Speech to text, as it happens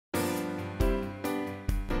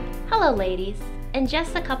Hello ladies! In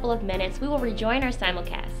just a couple of minutes we will rejoin our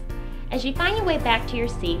simulcast. As you find your way back to your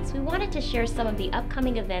seats, we wanted to share some of the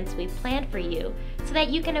upcoming events we've planned for you so that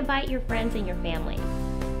you can invite your friends and your family.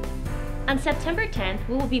 On September 10th,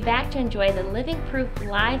 we will be back to enjoy the Living Proof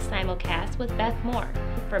live simulcast with Beth Moore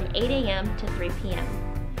from 8 a.m. to 3 p.m.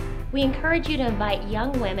 We encourage you to invite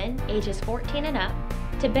young women ages 14 and up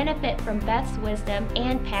to benefit from Beth's wisdom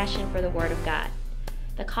and passion for the Word of God.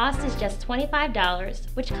 The cost is just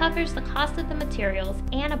 $25, which covers the cost of the materials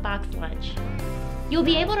and a boxed lunch. You'll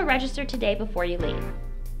be able to register today before you leave.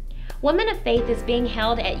 Women of Faith is being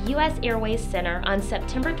held at U.S. Airways Center on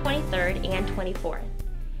September 23rd and 24th.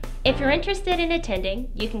 If you're interested in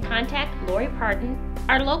attending, you can contact Lori Parton,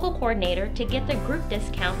 our local coordinator, to get the group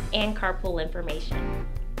discount and carpool information.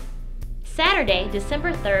 Saturday,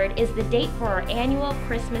 December 3rd is the date for our annual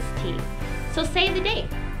Christmas tea, so save the date.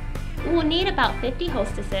 We will need about 50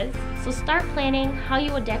 hostesses, so start planning how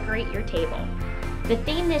you will decorate your table. The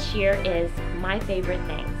theme this year is My Favorite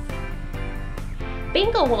Things.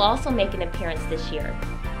 Bingo will also make an appearance this year.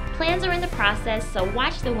 Plans are in the process, so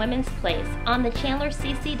watch the Women's Place on the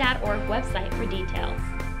chandlercc.org website for details.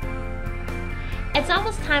 It's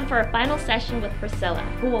almost time for our final session with Priscilla,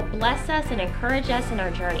 who will bless us and encourage us in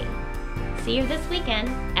our journey. See you this weekend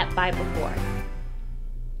at 5 before.